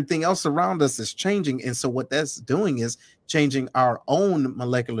 But everything else around us is changing. And so what that's doing is changing our own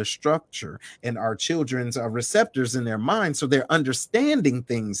molecular structure and our children's receptors in their mind. So they're understanding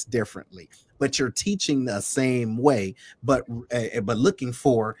things differently, but you're teaching the same way, but looking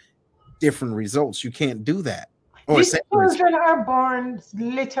for different results. You can't do that. These children are born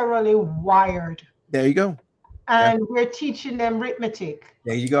literally wired. There you go. And we're teaching them arithmetic.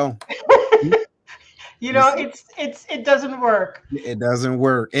 There you go. You know, it doesn't work. It doesn't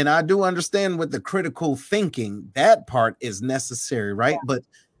work. And I do understand with the critical thinking, that part is necessary, right? Yeah. But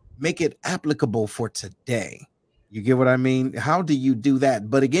make it applicable for today. You get what I mean? How do you do that?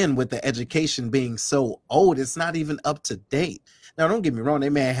 But again, with the education being so old, it's not even up to date. Now, don't get me wrong. They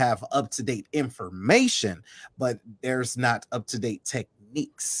may have up-to-date information, but there's not up-to-date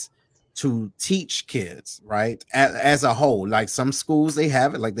techniques to teach kids, right? As a whole, like some schools, they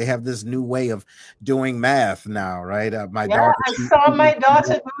have it. Like they have this new way of doing math now, right? My daughter. I saw my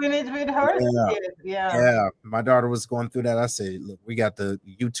daughter doing it with her kids. Yeah. My daughter was going through that. I said, look, we got to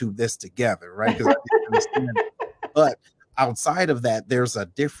YouTube this together, right? Because I didn't understand it. But outside of that, there's a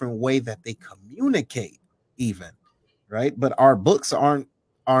different way that they communicate, even, right? But our books aren't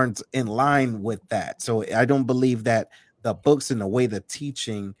in line with that. So I don't believe that the books and the way the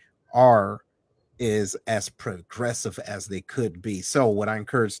teaching is as progressive as they could be. So what I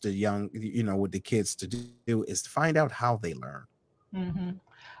encourage the young, with the kids to do is to find out how they learn. Mm-hmm.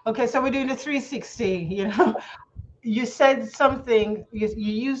 Okay, so we're doing the 360. You said something. You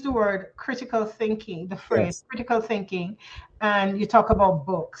used the word critical thinking, the phrase critical thinking, and you talk about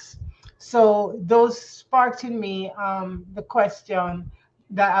books. So those sparked in me the question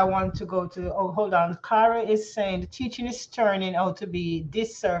that I want to go to. Oh, hold on. Clara is saying the teaching is turning out to be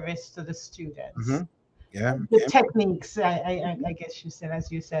disservice to the students. Mm-hmm. Yeah. The techniques, I guess you said,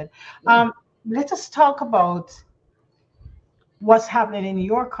 as you said. Let us talk about what's happening in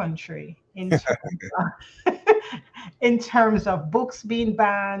your country in terms of books being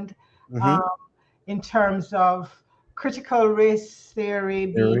banned, in terms of critical race theory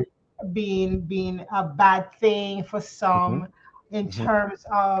being a bad thing for some. In terms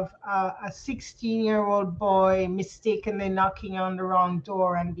of a 16-year-old boy mistakenly knocking on the wrong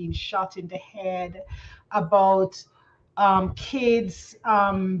door and being shot in the head, about kids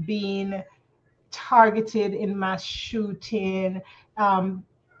being targeted in mass shooting, all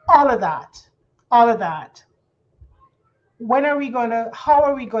of that. How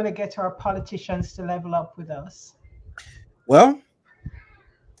are we gonna get our politicians to level up with us? Well,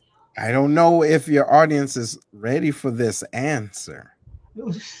 I don't know if your audience is ready for this answer.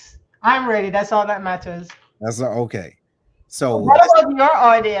 I'm ready. That's all that matters. That's okay. So what about your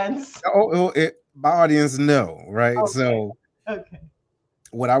audience? My audience, no, right? Okay. So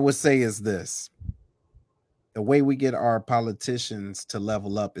what I would say is this. The way we get our politicians to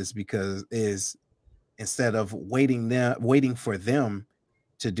level up is instead of waiting for them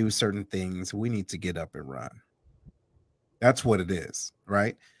to do certain things, we need to get up and run. That's what it is,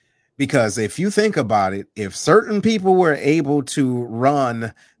 right? Because if you think about it, if certain people were able to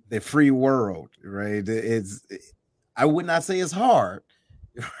run the free world, right, I would not say it's hard,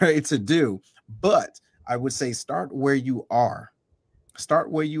 right, to do, but I would say start where you are.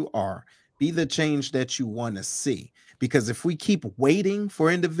 Start where you are. Be the change that you want to see. Because if we keep waiting for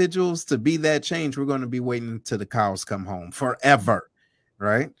individuals to be that change, we're going to be waiting till the cows come home forever,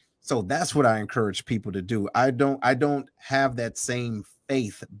 right? So that's what I encourage people to do. I don't have that same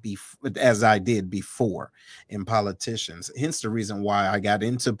faith as I did before in politicians. Hence the reason why I got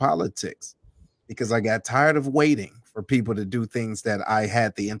into politics, because I got tired of waiting for people to do things that I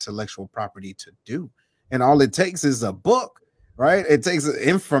had the intellectual property to do. And all it takes is a book, right? It takes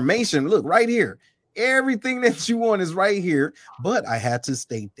information. Look right here. Everything that you want is right here. But I had to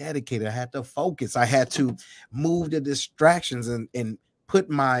stay dedicated. I had to focus. I had to move the distractions and put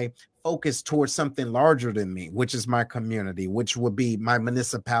my focus towards something larger than me, which is my community, which would be my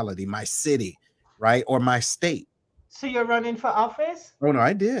municipality, my city, right? Or my state. So you're running for office? Oh, no,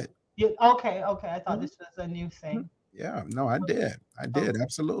 I did. Okay, okay. I thought Mhm. this was a new thing. Yeah, no, I Okay. did. I Okay. did.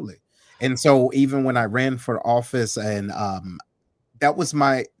 Absolutely. And so even when I ran for office, and that was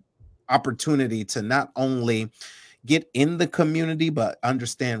my opportunity to not only get in the community, but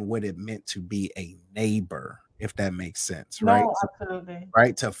understand what it meant to be a neighbor, if that makes sense, right? No, absolutely.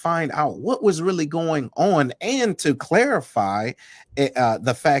 Right, to find out what was really going on and to clarify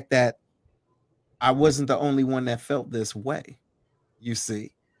the fact that I wasn't the only one that felt this way. You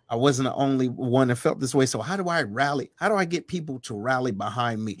see, I wasn't the only one that felt this way. So how do I rally? How do I get people to rally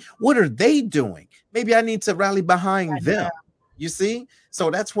behind me? What are they doing? Maybe I need to rally behind them. You see, so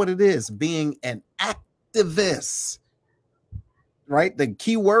that's what it is, being an activist, right? The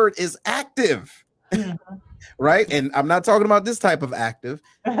key word is active. Right? And I'm not talking about this type of active.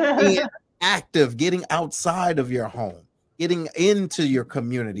 Being active, getting outside of your home, getting into your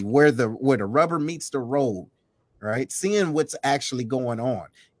community where the rubber meets the road, right? Seeing what's actually going on,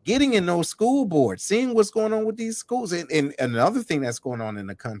 getting in those school boards, seeing what's going on with these schools. And another thing that's going on in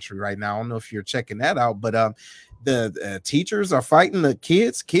the country right now, I don't know if you're checking that out, but the teachers are fighting the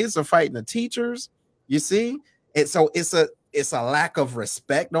kids are fighting the teachers. You see? And so it's a lack of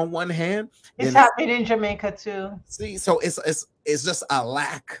respect on one hand. It's happening in Jamaica too. See, so it's just a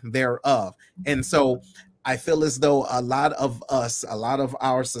lack thereof. And so I feel as though a lot of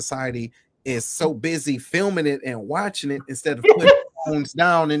our society is so busy filming it and watching it instead of putting phones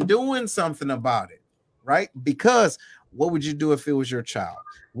down and doing something about it, right? Because what would you do if it was your child?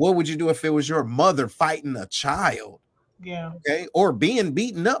 What would you do if it was your mother fighting a child? Yeah. Okay. Or being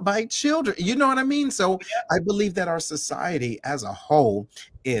beaten up by children. You know what I mean? So I believe that our society as a whole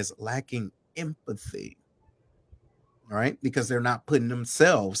is lacking empathy, right? Because they're not putting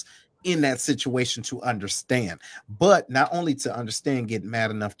themselves in that situation to understand, but not only to understand, get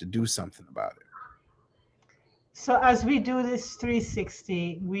mad enough to do something about it. So as we do this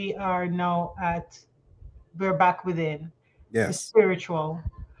 360, we're back within the Yes. spiritual.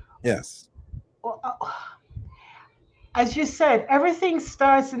 Yes. As you said, everything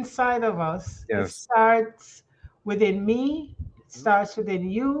starts inside of us. It Yes. starts within me, it starts within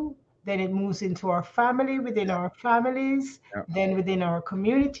you, then it moves into our family, within our families, Yeah. then within our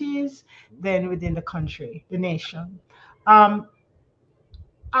communities, then within the country, the nation. I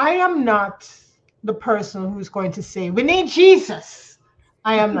am not the person who's going to say, we need Jesus.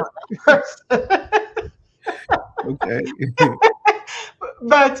 I am not that person. Okay.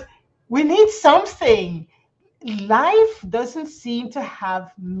 But we need something. Life doesn't seem to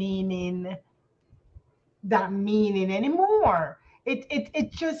have meaning anymore.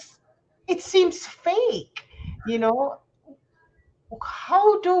 It just it seems fake, you know.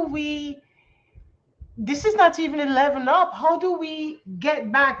 How do we, this is not even 11 up, how do we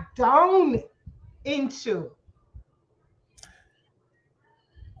get back down into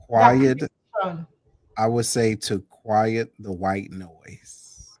Quiet. connection? I would say to quiet the white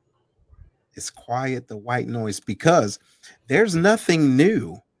noise. It's quiet the white noise because there's nothing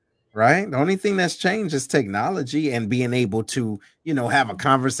new, right? The only thing that's changed is technology and being able to, have a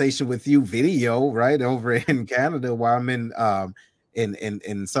conversation with you video, right, over in Canada while I'm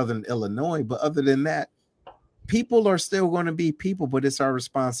in Southern Illinois. But other than that, people are still going to be people, but it's our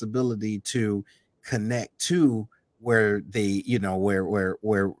responsibility to connect to where the,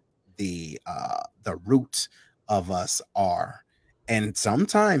 where the roots of us are. And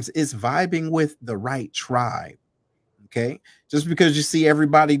sometimes it's vibing with the right tribe. Okay. Just because you see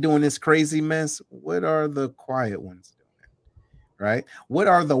everybody doing this crazy mess, what are the quiet ones doing? Right? What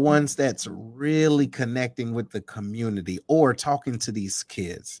are the ones that's really connecting with the community or talking to these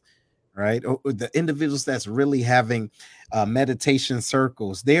kids? Right? Or the individuals that's really having meditation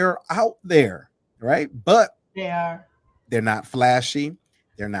circles. They're out there, right? But they're not flashy,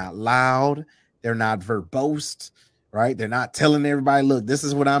 they're not loud, they're not verbose, right? They're not telling everybody, look, this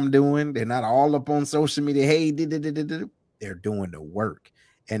is what I'm doing. They're not all up on social media. Hey, they're doing the work.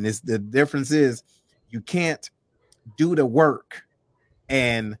 And the difference is you can't do the work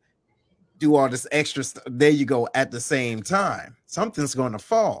and do all this extra stuff. There you go at the same time. Something's going to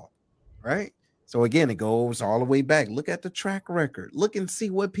fall, right? So again, it goes all the way back. Look at the track record. Look and see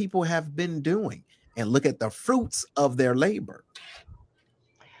what people have been doing and look at the fruits of their labor.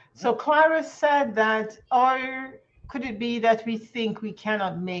 So Clara said that, or could it be that we think we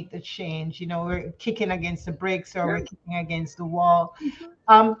cannot make the change? We're kicking against the bricks or we're kicking against the wall.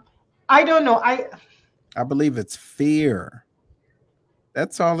 I don't know. I believe it's fear.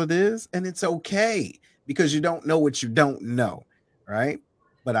 That's all it is. And it's okay because you don't know what you don't know, right?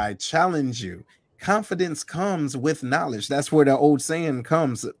 But I challenge you. Confidence comes with knowledge. That's where the old saying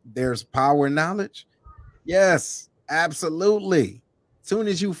comes. There's power in knowledge. Yes, absolutely. Soon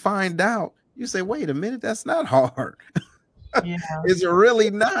as you find out, you say, wait a minute, that's not hard. Yeah. It's really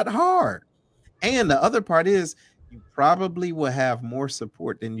not hard. And the other part is you probably will have more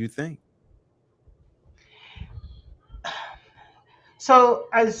support than you think. So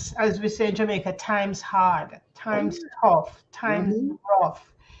as we say in Jamaica, times hard, times tough, times Mhm.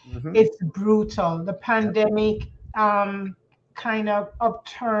 rough. Mhm. It's brutal. The pandemic kind of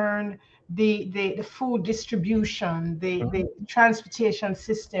upturned the food distribution, the transportation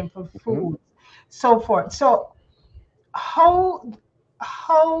system for Mhm. food, so forth. So how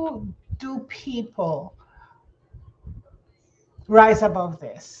how do people rise above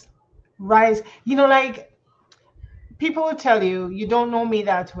this? Rise, like people will tell you, you don't know me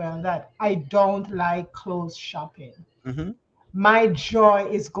that well, that I don't like clothes shopping. Mhm. My joy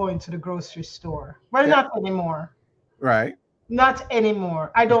is going to the grocery store. Well, Yeah, not anymore. right. Not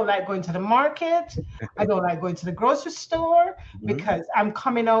anymore. I don't like going to the market. I don't like going to the grocery store Mhm. because I'm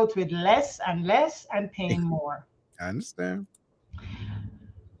coming out with less and less and paying more. I understand.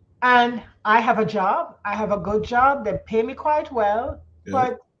 And I have a job. I have a good job. They pay me quite well, Good.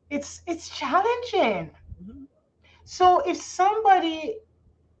 but it's challenging. Mhm. So if somebody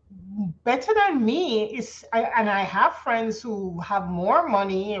better than me and I have friends who have more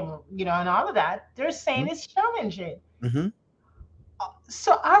money, and all of that, they're saying Mhm. it's challenging. Mhm.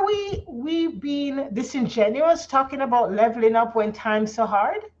 So are we being disingenuous talking about leveling up when time's so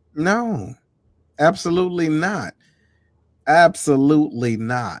hard? No, absolutely not. Absolutely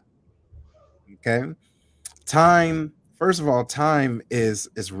not. Okay. Time, first of all, time is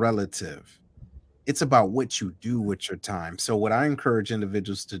relative. It's about what you do with your time. So what I encourage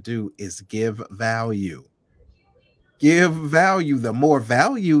individuals to do is give value. Give value. The more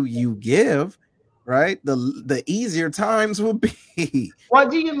value you give, right? The easier times will be. What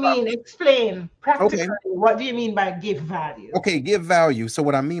do you mean? Explain Okay. practically. What do you mean by give value? Okay, give value. So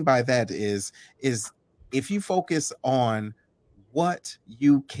what I mean by that is if you focus on what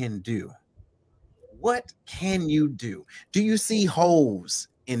you can do, what can you do? Do you see holes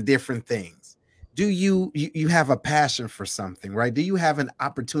in different things? Do you have a passion for something, right? Do you have an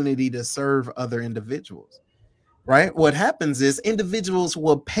opportunity to serve other individuals, right? What happens is individuals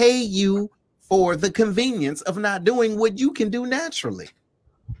will pay you for the convenience of not doing what you can do naturally.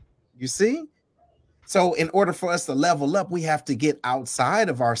 You see? So, in order for us to level up, we have to get outside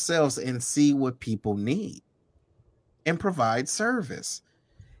of ourselves and see what people need and provide service.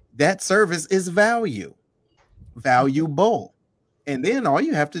 That service is valuable. And then all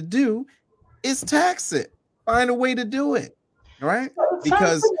you have to do is tax it, find a way to do it, right? So it sounds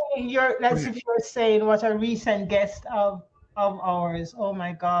Because, to me as if you're saying what a recent guest of ours, oh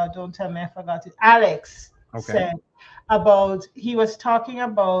my God, don't tell me I forgot it, Alex okay, said about, he was talking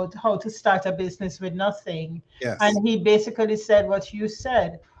about how to start a business with nothing. yes, And he basically said what you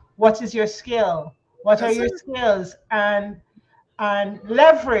said. What is your skill? What are that's your it. skills? And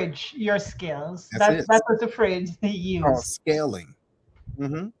leverage your skills. That's That it. that was the phrase he Called used. scaling.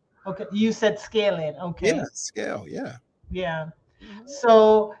 Hmm. Okay, you said scaling. Yeah, Okay, scale. Yeah. yeah. Mhm.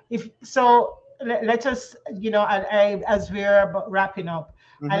 So if so, let us, as we're wrapping up,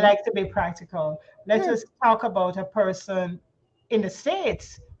 I Mhm. like to be practical. Let Yeah. us talk about a person in the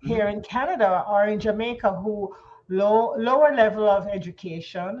States, Mhm. here in Canada or in Jamaica, who lower level of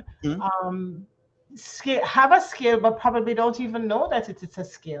education, Mhm. um, have a skill, but probably don't even know that it is a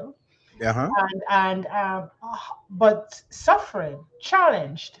skill, Uh-huh. but suffering,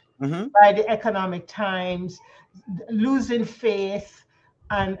 challenged Mhm. by the economic times, losing faith,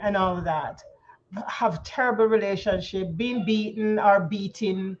 and all of that. Have terrible relationship, being beaten or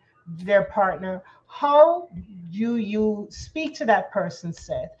beating their partner. How do you speak to that person,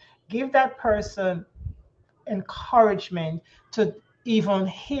 Seth? Give that person encouragement to even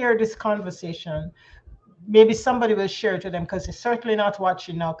hear this conversation. Maybe somebody will share it to them because they're certainly not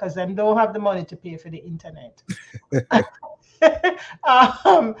watching now because they don't have the money to pay for the internet.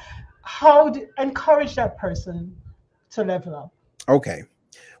 um, how do encourage that person to level up? Okay.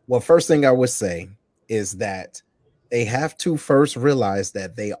 Well, first thing I would say is that they have to first realize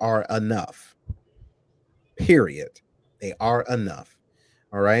that they are enough. Period. They are enough.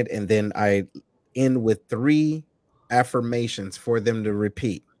 All right. And then I end with 3 affirmations for them to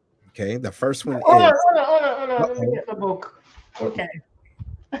repeat. Okay. The first one Hold on, is, hold on, hold on, hold on. Let me uh-oh, get the book. uh-oh. Okay.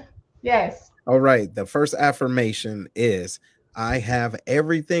 Yes. All right. The first affirmation is, I have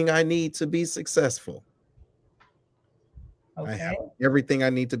everything I need to be successful. I have Okay. everything I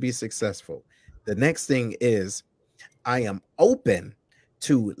need to be successful. The next thing is, I am open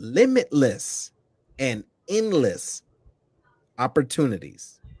to limitless and endless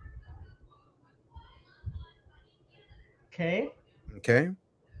opportunities. Okay. Okay.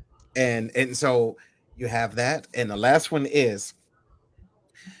 And so you have that. And the last one is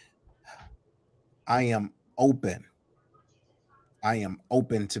I am open. I am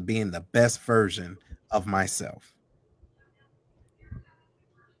open to being the best version of myself.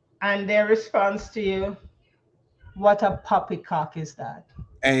 And their response to you, what a poppycock is that?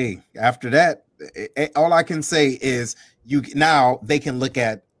 Hey, after that, all I can say is now they can look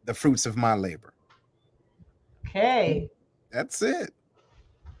at the fruits of my labor. Okay. That's it.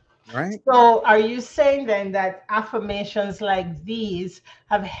 Right. So are you saying then that affirmations like these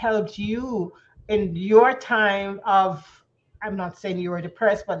have helped you in your time of, I'm not saying you were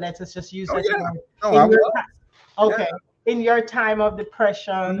depressed, but let us just use Oh, that yeah. word. No, I was. Okay. In your time of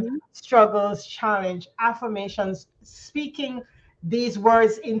depression, Mhm. struggles, challenge, affirmations, speaking these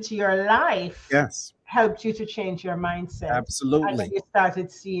words into your life Yes, helped you to change your mindset. And then absolutely. you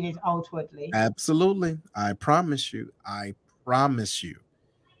started seeing it outwardly. Absolutely. I promise you. I promise you.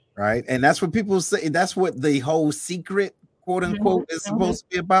 Right. And that's what people say. That's what the whole secret, quote unquote, is supposed to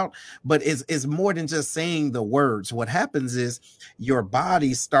be about. But it's more than just saying the words. What happens is your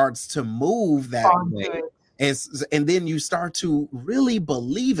body starts to move that way. And then you start to really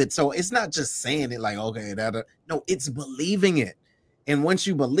believe it. So it's not just saying it like, okay, no, it's believing it. And once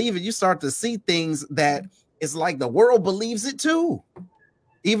you believe it, you start to see things that it's like the world believes it too.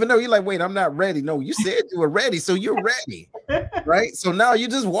 Even though you're like, wait, I'm not ready. No, you said you were ready, so you're ready. Right? So now you're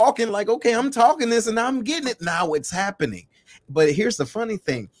just walking like, okay, I'm talking this and I'm getting it. Now it's happening. But here's the funny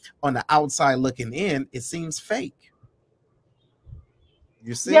thing. On the outside looking in, it seems fake.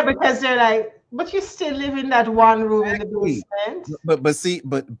 You see? Yeah, because they're like, but you still live in that one room in the basement.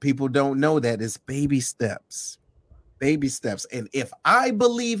 But people don't know that it's baby steps. Baby steps. And if I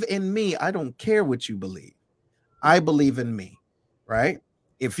believe in me, I don't care what you believe. I believe in me, right?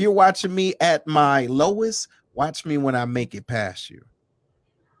 If you're watching me at my lowest, watch me when I make it past you.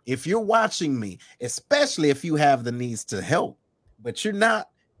 If you're watching me, especially if you have the needs to help, but you're not,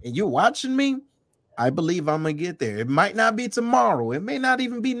 and you're watching me, I believe I'm gonna get there. It might not be tomorrow, it may not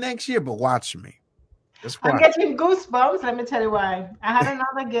even be next year, but watch me. I'm getting goosebumps. Let me tell you why. I had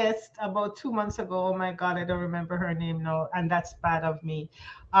another guest about 2 months ago. Oh my God, I don't remember her name now, and that's bad of me.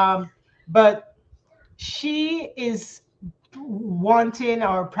 But she is wanting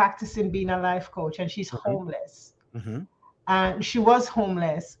or practicing being a life coach, and she's homeless. And she was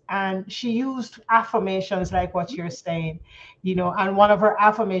homeless, and she used affirmations like what you're saying, and one of her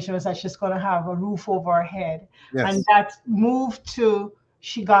affirmations was that she's going to have a roof over her head. And that moved to,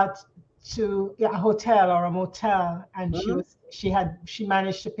 she got to a hotel or a motel, and she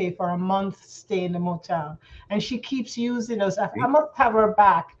managed to pay for a month's stay in the motel, and she keeps using those. I must have her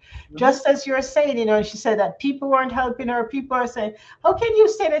back, just as you're saying, and she said that people weren't helping her. People are saying, how can you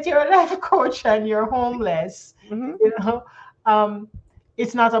say that you're a life coach and you're homeless?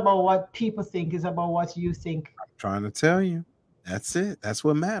 It's not about what people think, it's about what you think. I'm trying to tell you, that's it. That's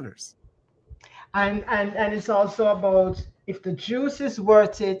what matters. And it's also about, if the juice is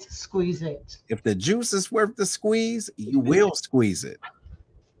worth it, squeeze it. If the juice is worth the squeeze, you will squeeze it.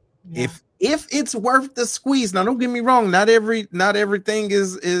 If it's worth the squeeze. Now, don't get me wrong, not everything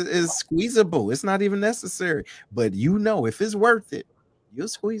is squeezable. It's not even necessary. But if it's worth it, you'll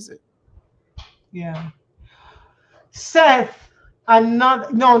squeeze it. Yeah. Seth,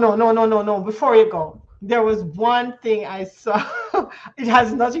 no. Before you go, there was one thing I saw. It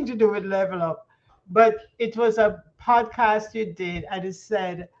has nothing to do with Level Up, but it was a podcast you did, and it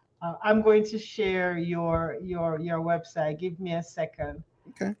said, I'm going to share your website. Give me a second.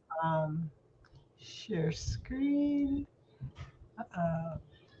 Okay. Share screen.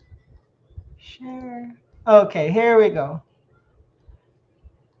 Share. Okay, here we go.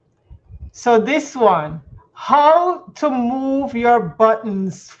 So this one, how to move your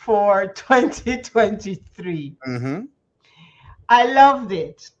buttons for 2023. I loved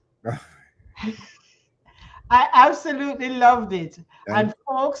it. I absolutely loved it. And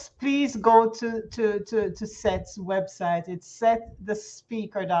folks, please go to Seth's website. It's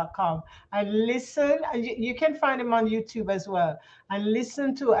SethTheSpeaker.com, and listen. You can find him on YouTube as well, and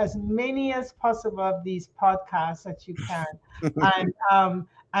listen to as many as possible of these podcasts that you can,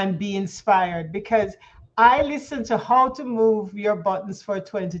 and be inspired, because I listen to how to move your buttons for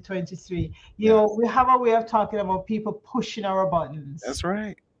 2023. We have a way of talking about people pushing our buttons. That's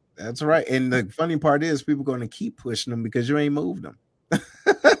right. That's right. And the funny part is, people are going to keep pushing them because you ain't moved them.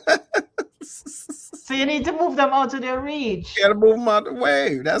 So you need to move them out of their reach. You got to move them out of the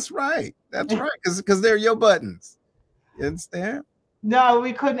way. That's right. That's right. Because they're your buttons. You understand? No,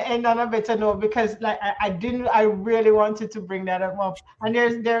 we couldn't end on a better note because like I really wanted to bring that up. And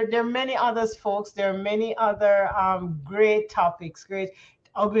there are many others, folks. There are many other great topics, great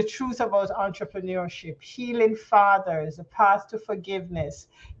of the truth about entrepreneurship, healing fathers, the path to forgiveness,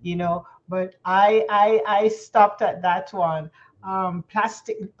 but I stopped at that one.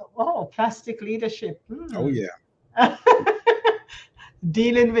 Plastic leadership. Oh yeah.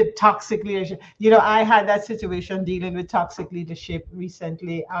 Dealing with toxic leadership. I had that situation dealing with toxic leadership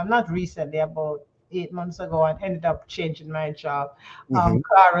recently. Not recently, about 8 months ago, and ended up changing my job.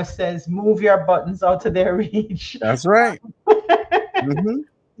 Clara says, move your buttons out of their reach. That's right.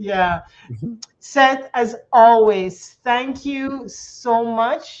 Yeah. Seth, as always, thank you so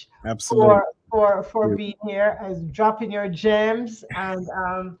much. Absolutely. For being here, as dropping your gems, and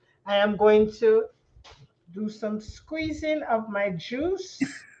I am going to do some squeezing of my juice.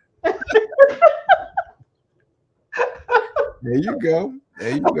 There you go.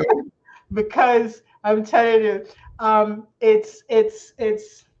 Because I'm telling you, it's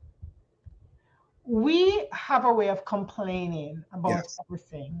we have a way of complaining about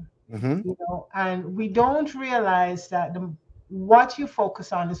everything, and we don't realize that what you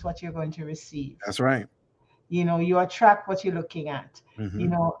focus on is what you're going to receive. That's right. You attract what you're looking at.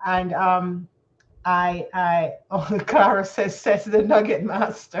 And Clara says the Nugget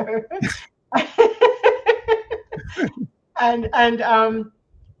Master. and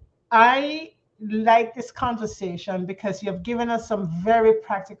I like this conversation because you have given us some very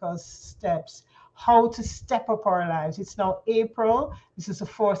practical steps how to step up our lives. It's now April. This is the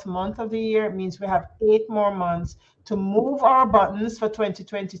 4th month of the year. It means we have 8 more months to move our buttons for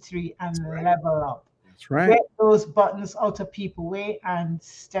 2023 and level up. That's right. Get those buttons out of people's way and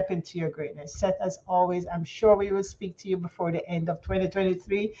step into your greatness. Seth, as always, I'm sure we will speak to you before the end of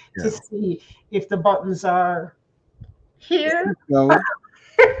 2023 to see if the buttons are here.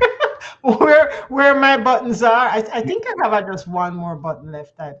 Where my buttons are. I think I have just one more button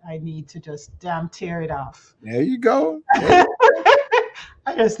left that I need to just tear it off. There you go.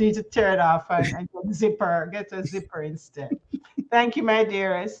 I just need to tear it off and get a zipper instead. Thank you, my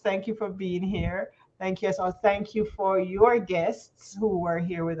dearest. Thank you for being here. Thank you. So thank you for your guests who were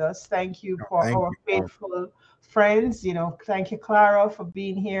here with us. Thank you for our faithful friends. Thank you, Clara, for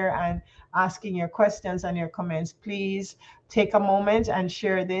being here and asking your questions and your comments. Please take a moment and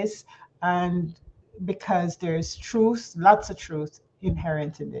share this, and because there's truth, lots of truth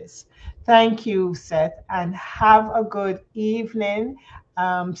inherent in this. Thank you, Seth, and have a good evening.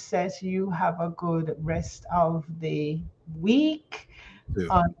 Seth, you have a good rest of the week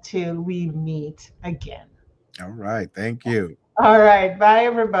until we meet again. All right. Thank you. All right. Bye,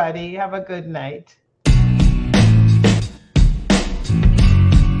 everybody. Have a good night.